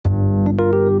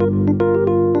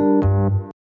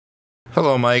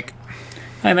Hello, Mike.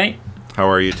 Hi, mate. How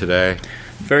are you today?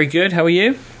 Very good. How are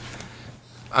you?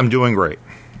 I'm doing great.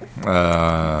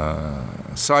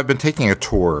 So I've been taking a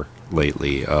tour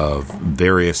lately of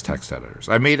various text editors.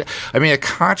 I made a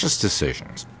conscious decision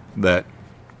that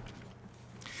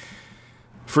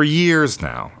for years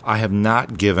now I have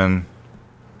not given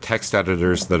text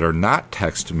editors that are not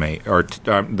text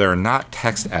they're not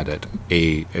text edit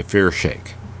a fair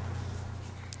shake.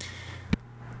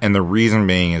 And the reason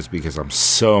being is because I'm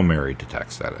so married to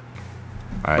TextEdit.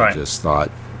 I just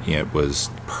thought it was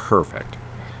perfect,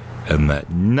 and that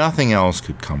nothing else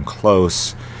could come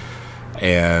close,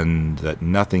 and that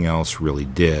nothing else really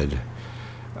did.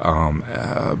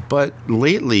 But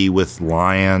lately with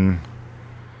Lion,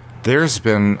 there's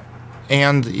been,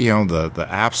 and the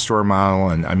App Store model,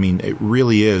 and I mean it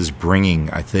really is bringing,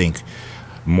 I think,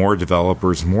 more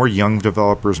developers, more young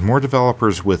developers, more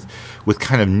developers with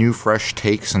kind of new, fresh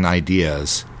takes and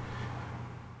ideas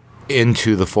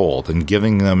into the fold and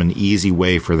giving them an easy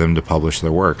way for them to publish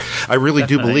their work. I really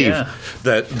do believe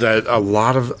that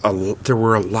there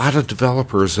were a lot of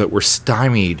developers that were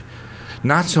stymied,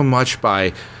 not so much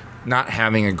by not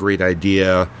having a great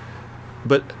idea,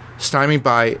 but stymied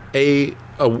by a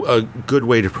good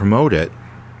way to promote it,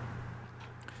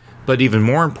 but even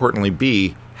more importantly,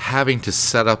 B, having to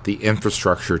set up the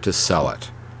infrastructure to sell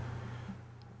it.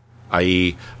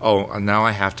 I.e., now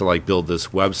I have to build this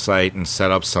website and set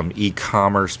up some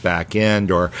e-commerce back end,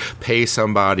 or pay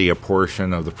somebody a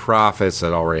portion of the profits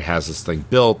that already has this thing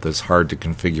built that's hard to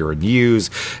configure and use,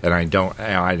 and I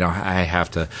have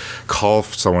to call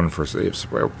someone for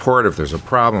support if there's a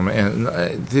problem,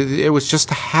 and it was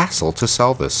just a hassle to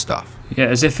sell this stuff. Yeah,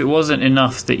 as if it wasn't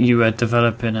enough that you were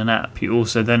developing an app, you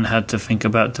also then had to think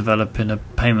about developing a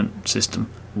payment system.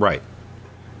 Right.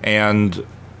 And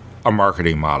a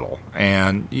marketing model.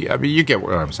 And I mean, you get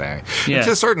what I'm saying. Yeah.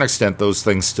 To a certain extent, those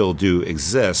things still do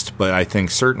exist, but I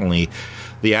think certainly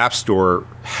the App Store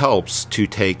helps to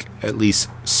take at least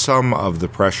some of the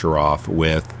pressure off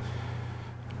with,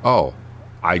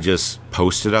 I just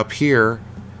post it up here,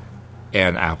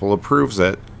 and Apple approves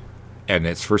it, and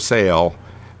it's for sale,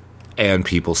 and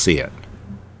people see it.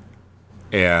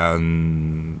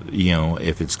 And,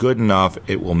 if it's good enough,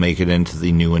 it will make it into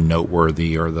the new and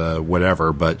noteworthy or the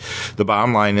whatever. But the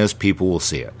bottom line is people will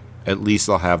see it. At least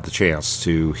they'll have the chance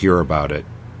to hear about it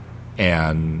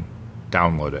and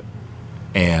download it.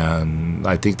 And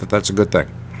I think that that's a good thing.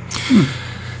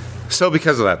 So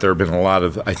because of that, there have been a lot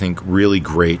of, I think, really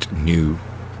great new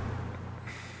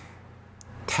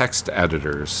text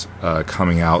editors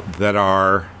coming out that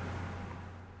are...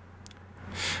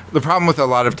 The problem with a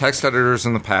lot of text editors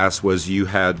in the past was you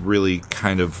had really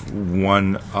kind of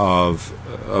one of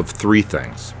three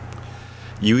things.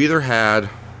 You either had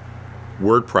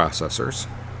word processors,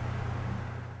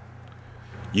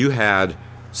 you had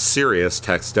serious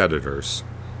text editors,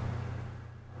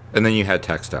 and then you had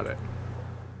TextEdit.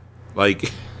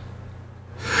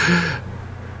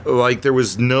 There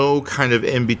was no kind of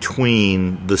in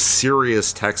between the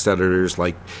serious text editors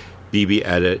like BB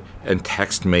Edit and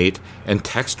TextMate and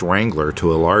Text Wrangler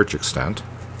to a large extent,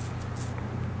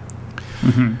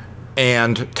 and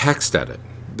TextEdit.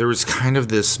 There was kind of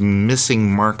this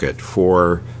missing market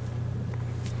for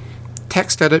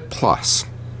TextEdit Plus.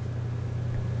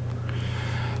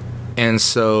 And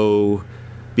so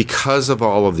because of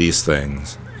all of these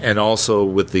things, and also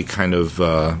with the kind of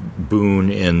boon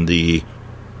in the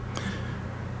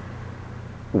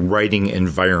writing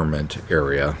environment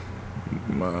area,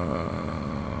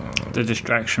 the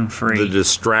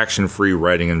distraction-free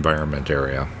writing environment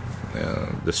area,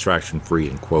 distraction-free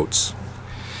in quotes.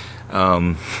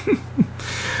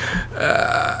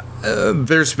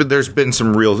 There's been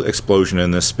some real explosion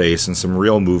in this space, and some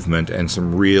real movement, and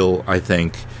some real, I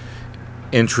think,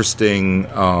 interesting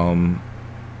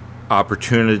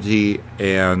opportunity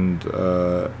and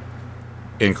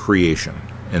creation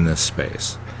in this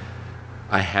space.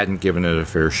 I hadn't given it a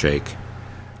fair shake.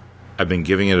 I've been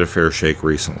giving it a fair shake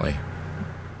recently.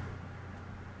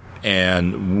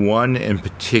 And one in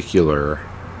particular,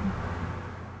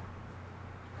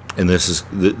 and this is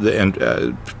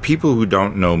people who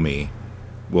don't know me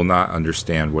will not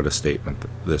understand what a statement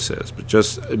this is, but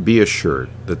just be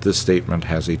assured that this statement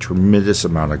has a tremendous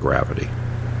amount of gravity.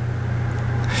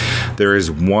 There is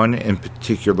one in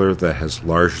particular that has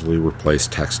largely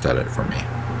replaced TextEdit for me.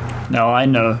 Now, I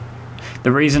know.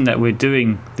 The reason that we're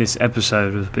doing this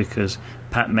episode was because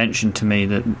Pat mentioned to me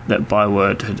that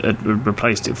Byword had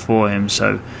replaced it for him,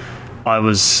 so I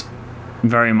was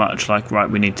very much like, right,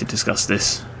 we need to discuss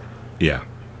this. Yeah.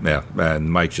 Yeah,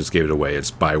 and Mike just gave it away. It's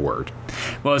Byword.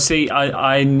 Well, see,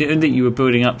 I knew that you were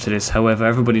building up to this. However,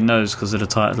 everybody knows because of the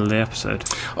title of the episode.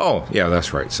 Oh, yeah,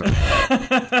 that's right. So.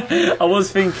 I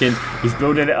was thinking he's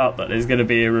building it up that there's going to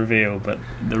be a reveal, but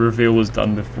the reveal was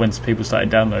done once people started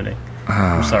downloading.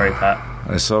 I'm sorry, Pat.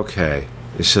 It's okay.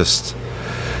 It's just,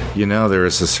 there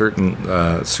is a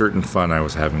certain fun I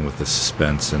was having with the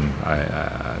suspense, and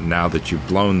now that you've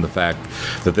blown the fact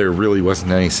that there really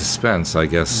wasn't any suspense, I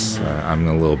guess I'm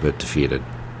a little bit defeated.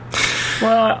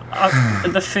 Well,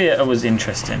 the theatre was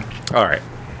interesting. All right.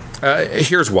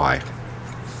 Here's why.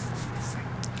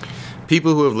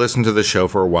 People who have listened to the show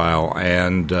for a while,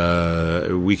 and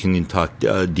we can talk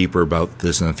deeper about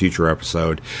this in a future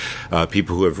episode,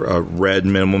 people who have read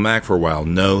Minimal Mac for a while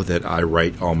know that I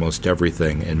write almost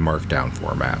everything in Markdown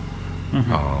format.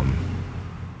 Mm-hmm.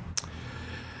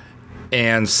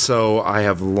 And so I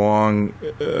have long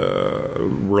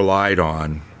relied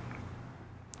on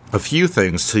a few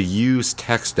things to use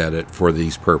TextEdit for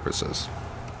these purposes.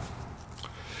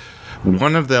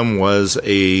 One of them was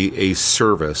a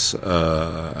service.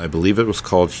 I believe it was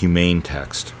called Humane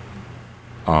Text.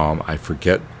 I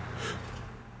forget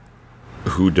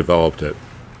who developed it.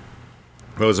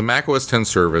 It was a Mac OS X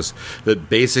service that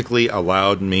basically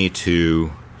allowed me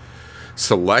to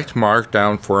select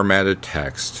Markdown formatted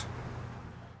text,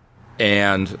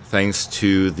 and thanks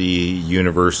to the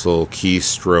universal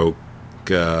keystroke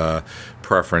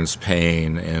preference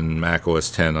pane in Mac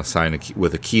OS X assigned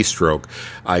with a keystroke,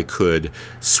 I could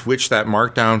switch that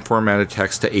Markdown formatted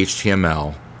text to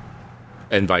HTML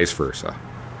and vice versa.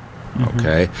 Mm-hmm.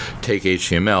 Okay? Take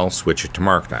HTML, switch it to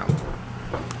Markdown.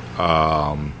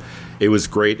 It was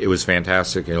great. It was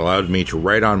fantastic. It allowed me to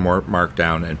write on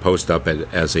Markdown and post up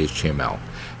as HTML,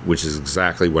 which is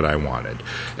exactly what I wanted.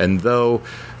 And though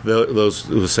those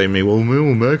who say to me, well,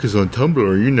 Mac is on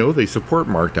Tumblr, they support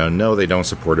Markdown. No, they don't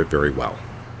support it very well.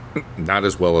 Not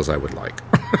as well as I would like.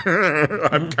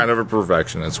 I'm kind of a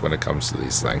perfectionist when it comes to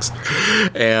these things.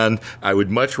 And I would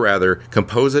much rather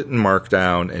compose it in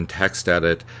Markdown and text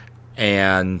edit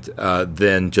and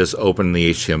then just open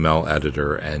the HTML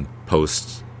editor and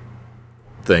post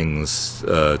things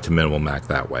to Minimal Mac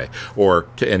that way, or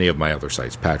to any of my other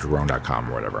sites,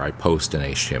 patrickroan.com or whatever. I post in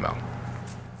HTML.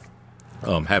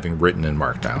 Having written in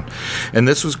Markdown. And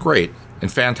this was great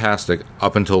and fantastic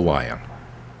up until Lion.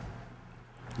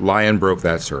 Lion broke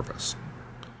that service.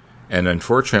 And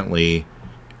unfortunately,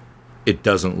 it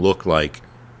doesn't look like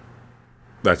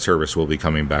that service will be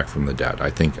coming back from the dead.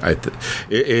 I think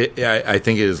it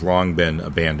has long been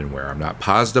abandonware. I'm not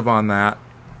positive on that.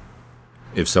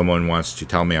 If someone wants to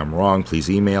tell me I'm wrong, please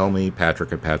email me,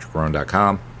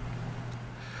 patrick@patrickroan.com.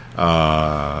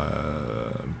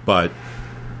 But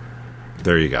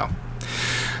there you go.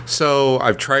 So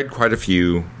I've tried quite a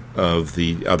few of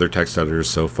the other text editors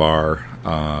so far.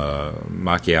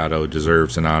 Macchiato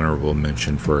deserves an honorable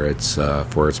mention for its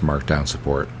Markdown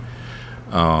support.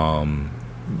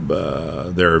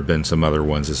 There have been some other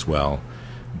ones as well.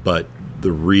 But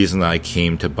the reason I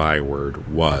came to Byword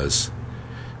was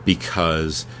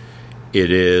because it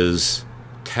is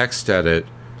TextEdit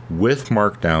with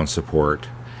Markdown support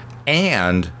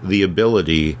and the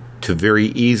ability to very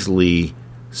easily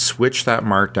switch that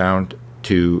Markdown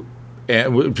to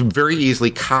very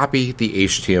easily copy the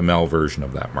HTML version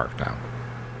of that Markdown,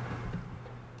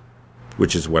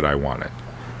 which is what I wanted.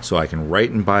 So I can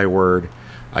write in Byword,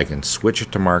 I can switch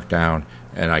it to Markdown,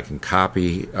 and I can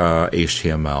copy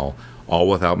HTML all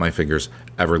without my fingers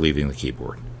ever leaving the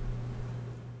keyboard.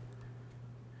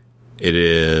 It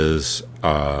is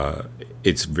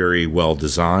it's very well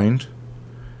designed.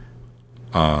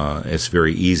 It's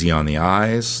very easy on the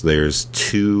eyes. There's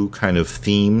two kind of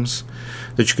themes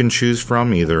that you can choose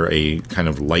from, either a kind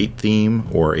of light theme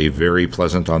or a very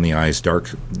pleasant on the eyes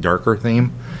darker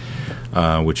theme,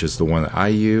 which is the one that I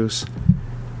use.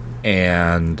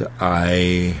 And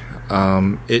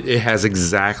it has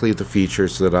exactly the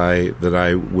features that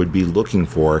I would be looking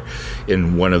for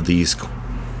in one of these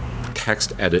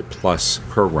TextEdit Plus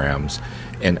programs,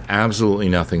 and absolutely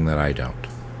nothing that I don't.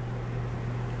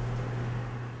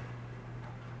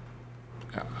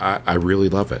 I really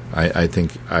love it. I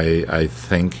think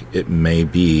it may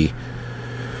be.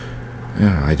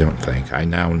 I don't think. I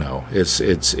now know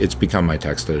it's become my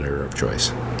text editor of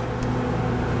choice.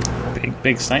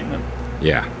 Big statement.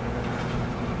 Yeah.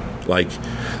 Like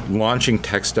launching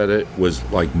TextEdit was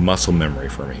like muscle memory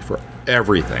for me for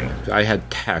everything. I had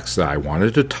text that I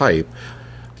wanted to type,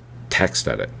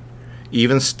 TextEdit.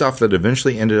 Even stuff that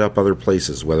eventually ended up other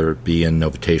places, whether it be in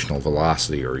Notational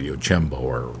Velocity or Yojimbo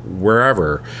or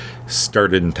wherever,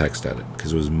 started in TextEdit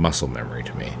because it was muscle memory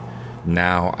to me.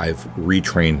 Now I've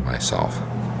retrained myself.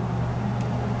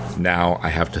 Now I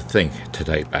have to think to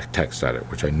type back text edit,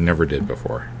 which I never did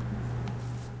before.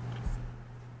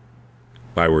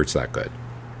 Byword's that good.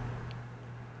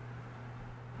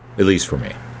 At least for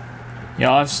me.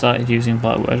 Yeah, I've started using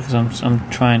Byword because I'm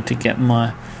trying to get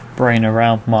my brain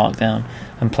around Markdown,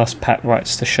 and plus Pat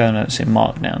writes the show notes in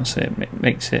Markdown, so it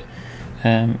makes it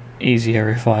easier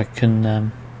if I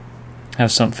can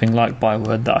have something like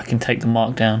Byword that I can take the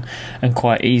Markdown and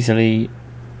quite easily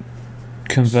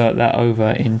convert that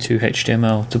over into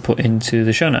HTML to put into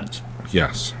the show notes.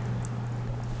 Yes.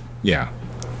 Yeah.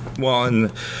 Well, and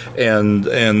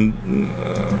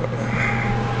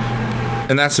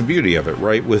that's the beauty of it,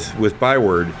 right? With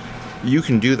Byword, you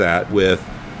can do that with,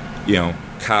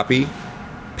 copy,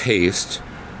 paste,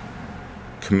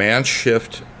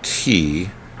 Command-Shift-T,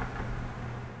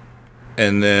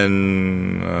 and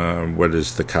then what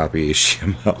is the copy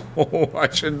HTML? Oh, I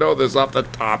should know this off the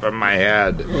top of my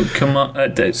head.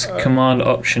 That's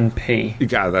Command-Option-P.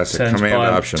 Yeah, that's a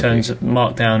Command-Option-P. Turns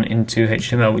Markdown into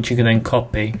HTML, which you can then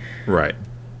copy. Right.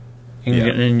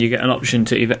 Then you get an option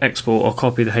to either export or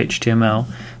copy the HTML.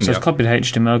 So it's copy the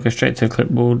HTML, go straight to the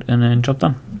clipboard, and then job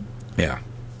done. Yeah.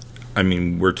 I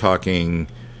mean, we're talking...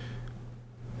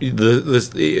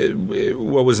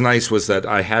 what was nice was that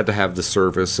I had to have the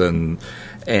service and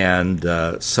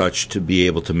such to be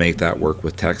able to make that work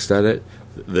with text edit.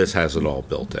 This has it all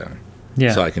built in.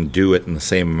 Yeah. So I can do it in the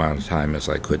same amount of time as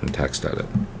I could in text edit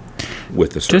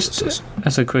with the services. Just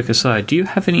as a quick aside, do you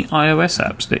have any iOS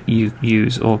apps that you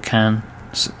use or can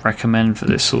recommend for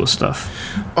this sort of stuff?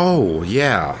 Oh,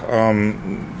 yeah.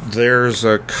 There's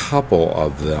a couple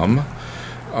of them.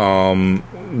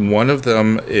 One of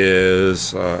them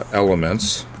is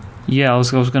Elements. Yeah, I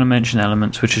was going to mention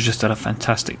Elements, which has just had a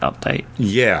fantastic update.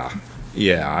 Yeah.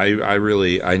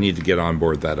 I need to get on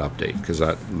board that update because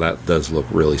that does look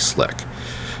really slick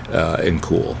and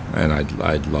cool, and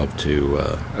I'd love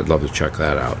to check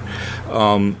that out.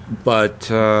 But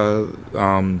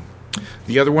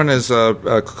the other one is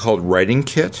called Writing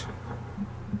Kit.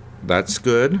 That's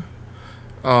good.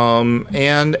 And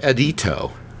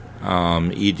Edito.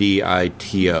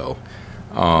 Edito.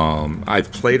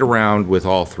 I've played around with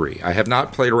all three. I have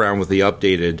not played around with the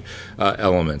updated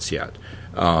Elements yet,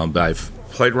 but I've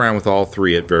played around with all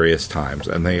three at various times,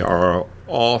 and they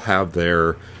all have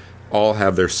their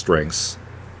strengths.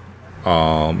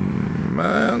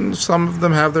 And some of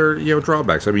them have their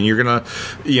drawbacks. I mean, you're gonna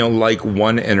like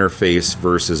one interface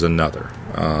versus another,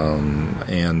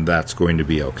 and that's going to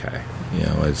be okay.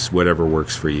 It's whatever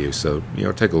works for you. So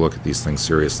take a look at these things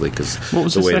seriously, because what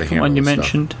was the second one you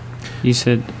mentioned? You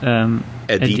said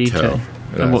Edito.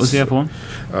 And what was the other one?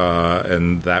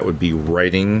 And that would be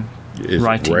Writing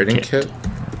Kit.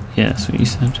 Yeah, that's what you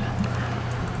said.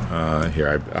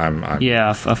 Here, I'm yeah,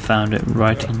 I found it.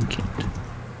 Writing Kit.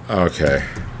 Okay.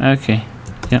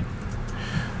 Yep.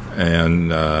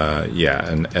 And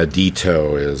and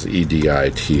Edito is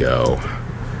Edito.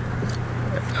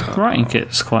 Writing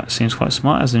Kit seems quite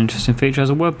smart. Has an interesting feature. Has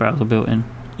a web browser built in.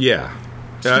 Yeah,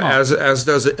 as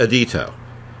does Edito.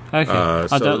 Okay.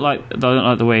 I don't like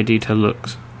the way Edito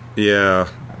looks. Yeah.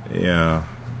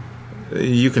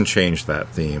 You can change that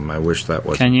theme. I wish that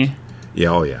was. Can you? Yeah.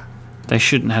 Oh yeah. They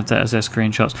shouldn't have that as their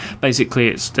screenshots.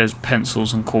 Basically, there's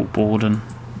pencils and corkboard, and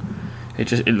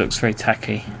it looks very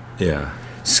tacky. Yeah.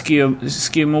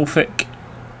 Skeuomorphic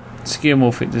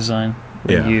design.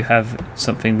 When you have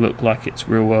something look like its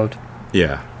real world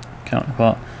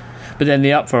counterpart. But then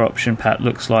the upper option, Pat,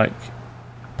 looks like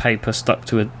paper stuck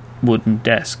to a wooden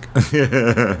desk. Are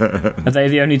they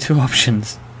the only two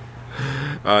options?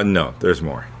 No, there's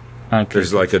more. Okay.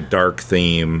 There's like a dark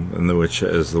theme, which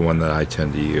is the one that I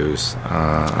tend to use.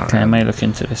 Okay, I may look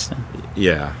into this then.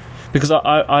 Yeah. Because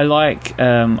I like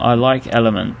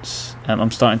Elements.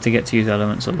 I'm starting to get to use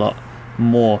Elements a lot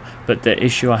more, but the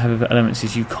issue I have with Elements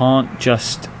is you can't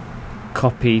just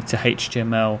copy to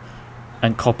HTML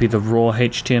and copy the raw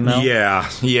HTML.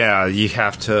 Yeah, you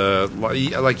have to,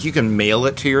 like, you can mail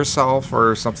it to yourself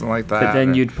or something like that. But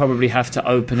then you'd probably have to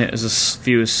open it as a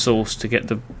view as source to get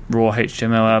the raw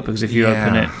HTML out, because if you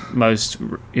open it, most,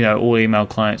 all email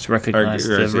clients recognize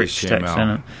the rich HTML. text in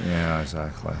it. Yeah,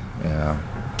 exactly. Yeah.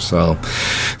 So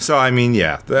I mean,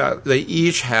 they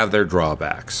each have their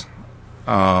drawbacks.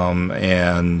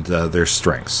 And their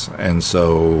strengths, and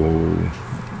so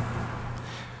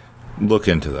look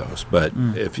into those. But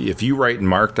if you write in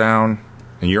Markdown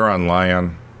and you're on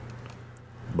Lion,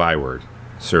 Byword,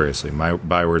 seriously,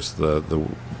 Byword's the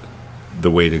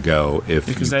way to go if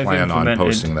because you plan on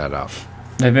posting that up.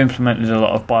 They've implemented a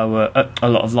lot of Byword, a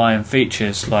lot of Lion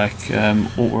features like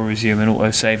auto resume and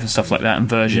auto save and stuff like that, and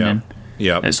versioning.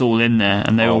 Yep. It's all in there,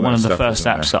 and they All were one that of the stuff first is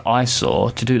in apps there. that I saw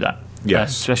to do that.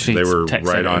 Yes, especially they were text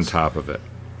right on editors. top of it.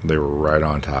 They were right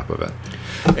on top of it.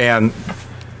 And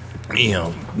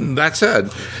that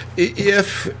said,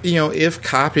 if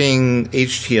copying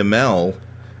HTML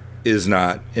is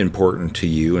not important to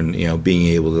you, and being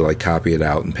able to like copy it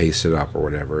out and paste it up or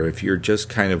whatever, if you're just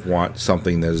kind of want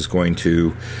something that is going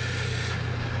to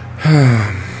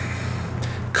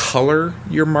color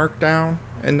your markdown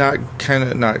and not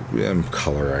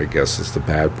color, I guess is the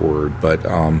bad word, but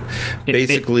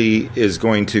basically is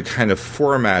going to kind of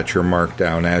format your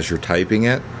markdown as you're typing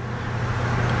it,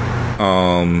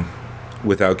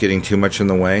 without getting too much in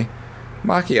the way,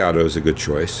 Macchiato is a good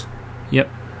choice. Yep.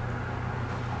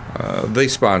 They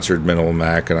sponsored Minimal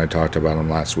Mac, and I talked about them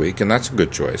last week, and that's a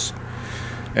good choice.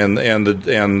 And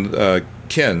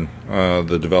Ken,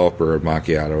 the developer of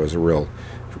Macchiato, is a real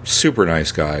super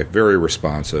nice guy, very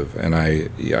responsive, and I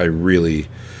really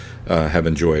have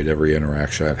enjoyed every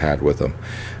interaction I've had with him.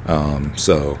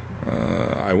 So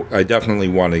I definitely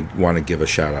want to give a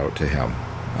shout out to him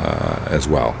as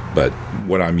well. But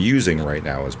what I'm using right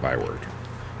now is Byword.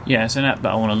 Yeah, it's an app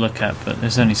that I want to look at, but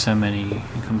there's only so many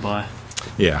you can buy.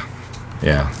 Yeah,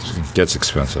 it gets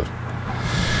expensive.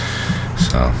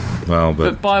 So, well,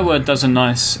 but Byword does a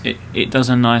nice. It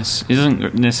doesn't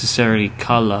necessarily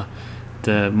color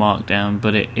the markdown,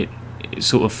 but it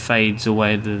sort of fades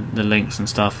away the links and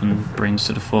stuff and brings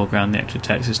to the foreground the extra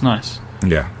text. It's nice.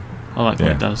 Yeah, I like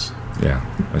what it does. Yeah,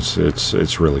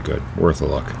 it's really good. Worth a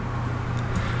look.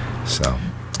 So,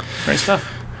 great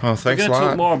stuff. Well, thanks a lot. We're going to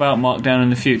talk more about Markdown in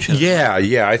the future.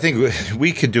 Yeah. I think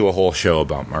we could do a whole show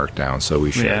about Markdown, so we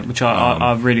should. Yeah, which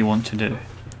I really want to do.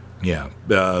 Yeah,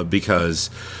 because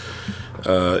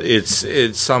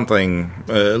it's something,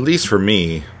 at least for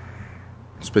me,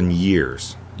 it's been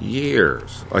years.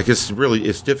 Like,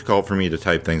 it's difficult for me to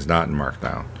type things not in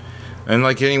Markdown. And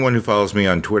like anyone who follows me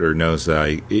on Twitter knows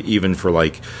that even for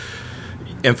like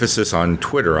emphasis on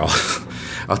Twitter,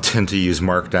 I'll tend to use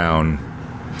Markdown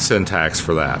syntax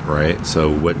for that, right?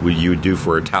 So what you would do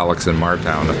for italics in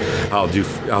Markdown, I'll do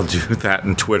that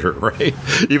in Twitter, right?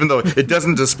 Even though it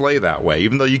doesn't display that way,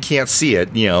 even though you can't see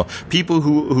it, people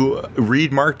who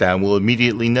read Markdown will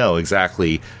immediately know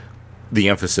exactly the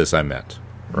emphasis I meant,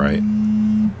 right?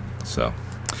 So,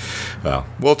 well,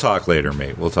 we'll talk later,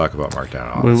 mate. We'll talk about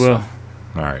Markdown. We will.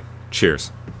 All right.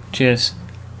 Cheers. Cheers.